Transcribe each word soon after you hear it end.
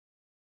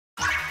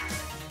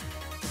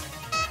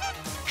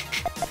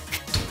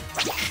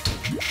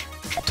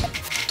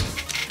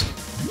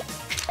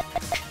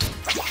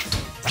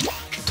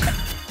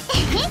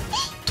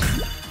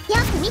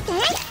て。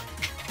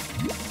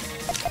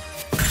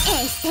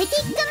エステテ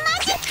ィックマ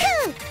ジック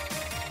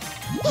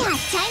やっ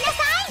ちゃいな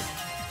さい。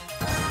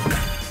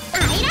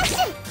アイラッシュ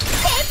テ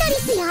トリ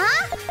スよ。